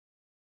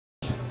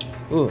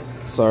Ooh,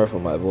 sorry for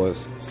my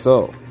voice.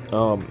 So,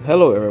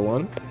 hello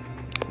everyone.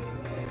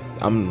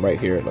 I'm right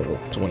here at level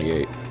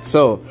 28.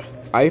 So,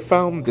 I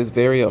found this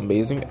very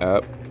amazing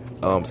app.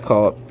 It's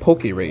called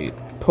PokeRaid.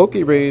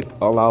 PokeRaid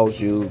allows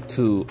you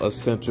to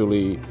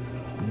essentially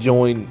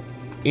join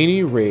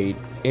any raid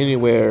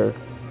anywhere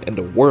in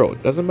the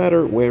world. Doesn't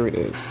matter where it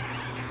is.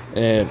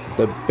 And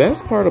the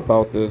best part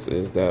about this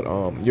is that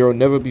you'll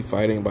never be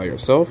fighting by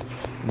yourself.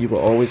 You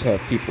will always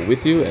have people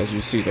with you. As you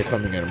see, they're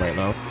coming in right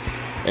now.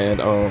 And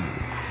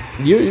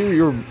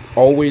you're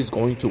always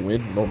going to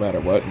win no matter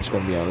what. I'm just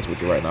going to be honest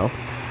with you right now.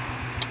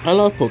 I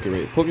love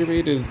PokeRaid.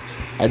 PokeRaid is,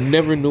 I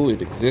never knew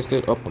it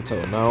existed up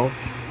until now.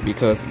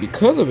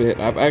 Because of it,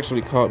 I've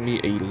actually caught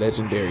me a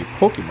legendary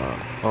Pokemon.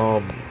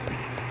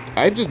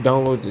 I just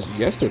downloaded this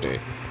yesterday.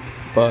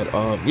 But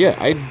yeah,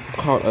 I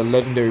caught a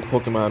legendary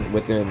Pokemon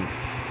within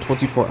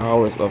 24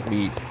 hours of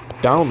me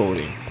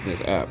downloading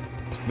this app.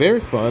 It's very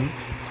fun.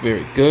 It's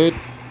very good.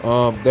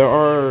 There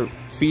are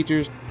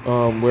features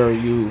where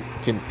you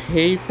can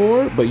pay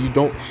for it, but you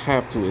don't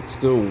have to. It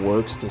still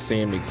works the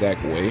same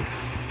exact way.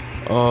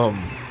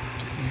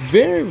 It's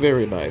very,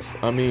 very nice.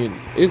 I mean,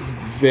 it's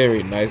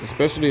very nice,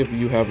 especially if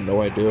you have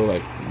no idea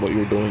like what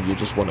you're doing. You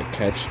just want to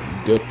catch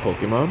good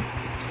Pokemon.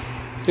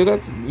 So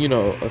that's, you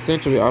know,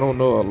 essentially, I don't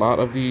know a lot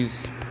of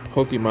these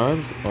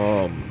Pokemons.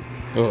 Oh,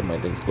 my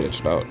thing's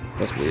glitched out.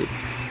 That's weird.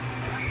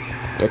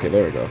 Okay,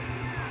 there we go.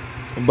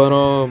 But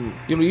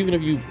you know, even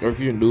if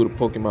you're new to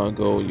Pokemon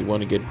Go, you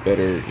want to get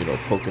better, you know,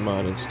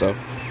 Pokemon and stuff.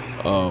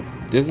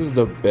 This is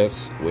the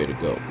best way to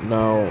go.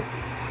 Now,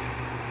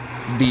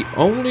 the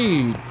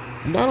only,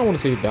 I don't want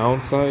to say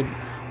downside.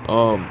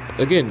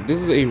 Again, this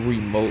is a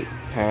remote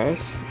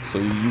pass, so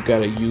you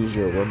gotta use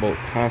your remote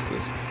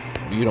passes.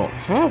 If you don't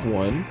have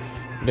one,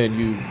 then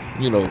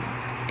you know,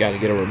 gotta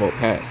get a remote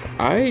pass.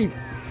 I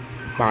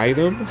buy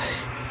them.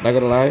 Not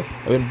gonna lie,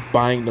 I've been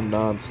buying them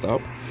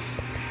non-stop,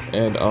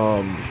 and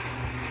I'm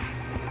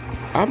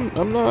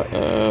not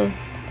I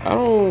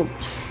don't,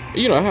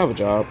 you know, I have a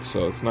job,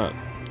 so it's not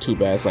too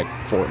bad. It's like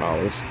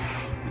 $4,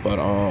 but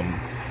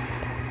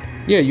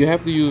yeah, you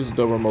have to use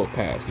the remote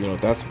pass. You know,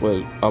 that's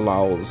what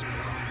allows,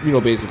 you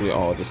know, basically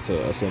all this to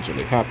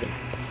essentially happen.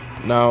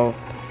 Now,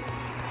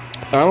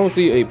 I don't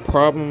see a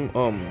problem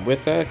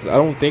with that, because I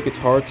don't think it's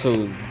hard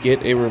to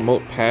get a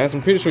remote pass.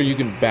 I'm pretty sure you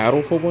can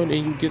battle for one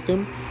and you get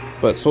them,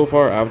 but so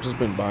far I've just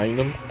been buying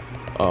them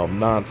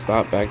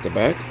non-stop, back to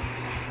back,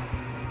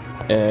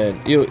 and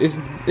you know, it's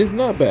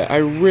not bad. I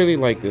really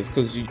like this,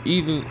 because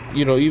even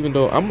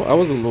though I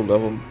was a low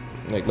level,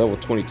 like level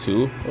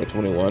 22 or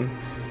 21,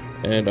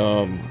 and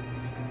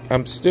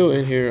I'm still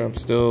in here. I'm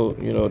still,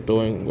 you know,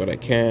 doing what I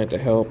can to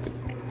help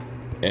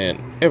and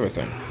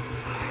everything.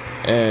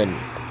 And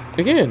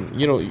again,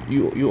 you know,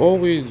 you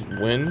always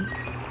win.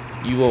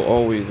 You will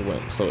always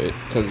win. So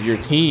because your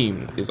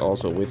team is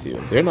also with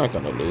you, they're not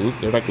gonna lose.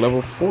 They're like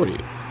level 40.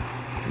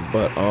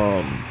 But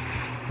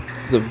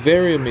it's a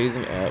very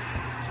amazing app.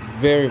 It's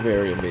very,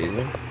 very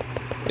amazing.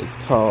 It's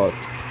called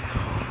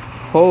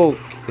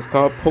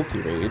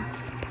PokeRaid,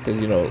 because,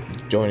 you know,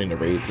 joining the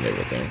raids and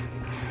everything.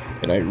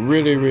 And I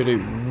really, really,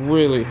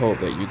 really hope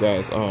that you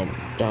guys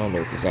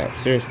download this app,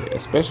 seriously,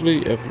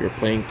 especially if you're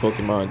playing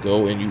Pokemon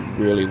Go and you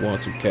really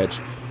want to catch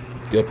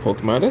good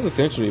Pokemon. That's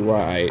essentially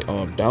why I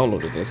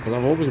downloaded this, because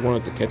I've always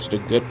wanted to catch the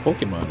good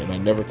Pokemon and I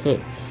never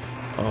could.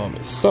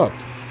 It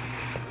sucked.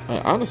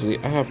 Honestly,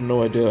 I have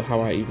no idea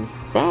how I even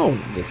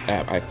found this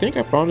app. I think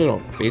I found it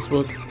on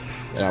Facebook,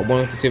 and I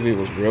wanted to see if it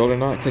was real or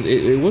not, because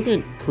it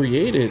wasn't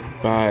created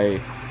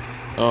by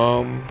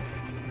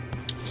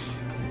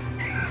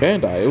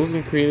Bandai. It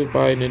wasn't created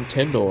by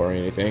Nintendo or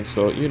anything.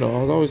 So, you know, I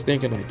was always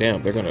thinking, like,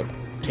 damn, they're gonna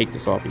take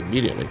this off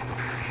immediately.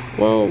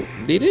 Well,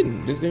 they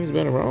didn't. This thing's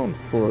been around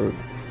for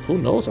who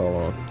knows how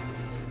long.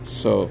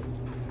 So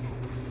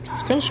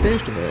it's kind of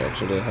strange to me,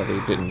 actually, how they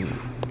didn't,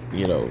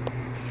 you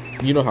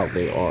know how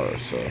they are.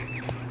 So,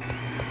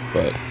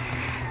 but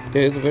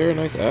yeah, it's a very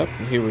nice app.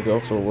 And here we go.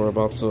 So we're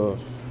about to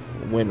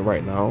win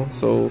right now.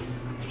 So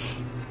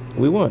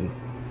we won,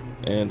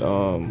 and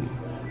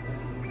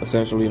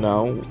essentially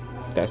now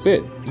that's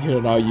it. You know,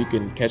 now you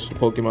can catch the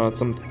Pokemon.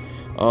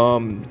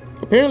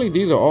 Apparently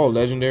these are all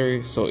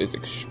legendary, so it's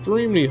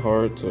extremely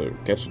hard to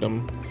catch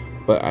them.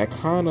 But I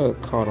kind of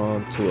caught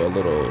on to a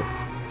little,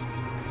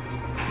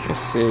 let's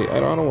say, I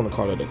don't want to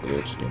call it a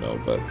glitch, you know,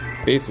 but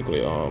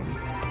basically,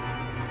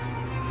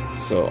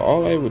 so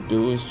all I would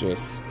do is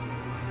just,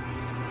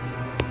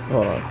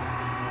 hold on,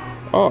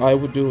 all I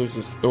would do is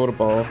just throw the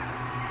ball,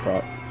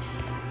 crap,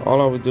 all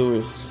I would do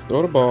is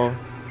throw the ball,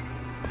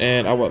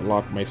 and I would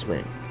lock my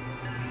screen,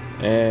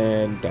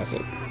 and that's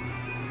it.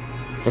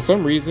 For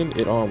some reason,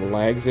 it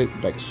lags it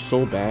like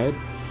so bad.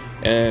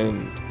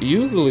 And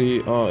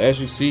usually, as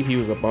you see, he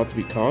was about to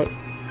be caught.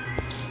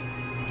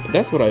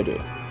 That's what I do.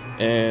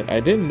 And I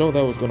didn't know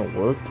that was going to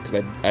work, because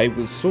I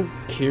was so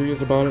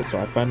curious about it, so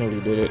I finally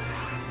did it.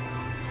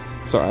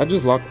 So I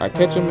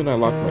catch him and I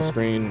lock my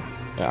screen.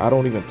 I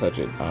don't even touch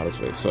it,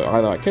 honestly. So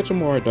either I catch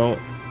him or I don't.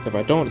 If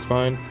I don't, it's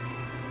fine.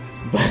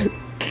 But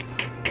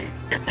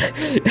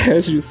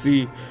as you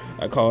see,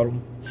 I caught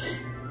him.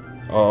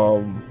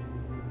 Um,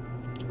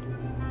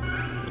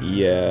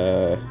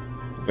 yeah,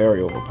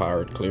 very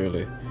overpowered,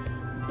 clearly,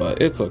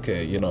 but it's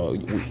okay. You know,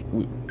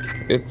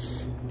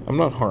 I'm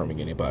not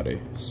harming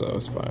anybody, so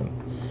it's fine.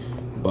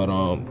 But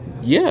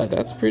yeah,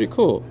 that's pretty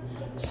cool.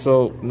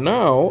 So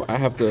now I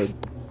have to,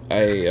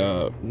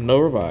 no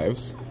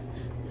revives.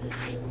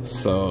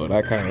 So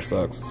that kind of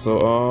sucks.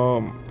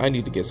 So I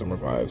need to get some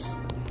revives.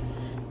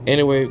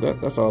 Anyway,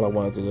 that's all I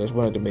wanted to do. I just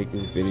wanted to make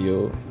this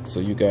video so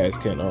you guys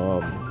can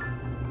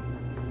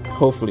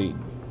hopefully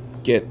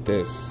get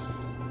this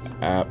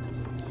app.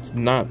 It's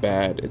not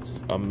bad.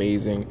 It's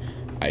amazing.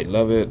 I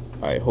love it.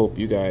 I hope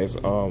you guys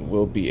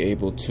will be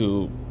able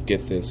to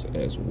get this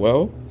as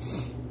well.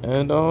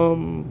 And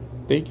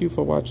thank you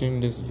for watching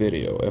this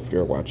video if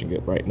you're watching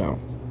it right now.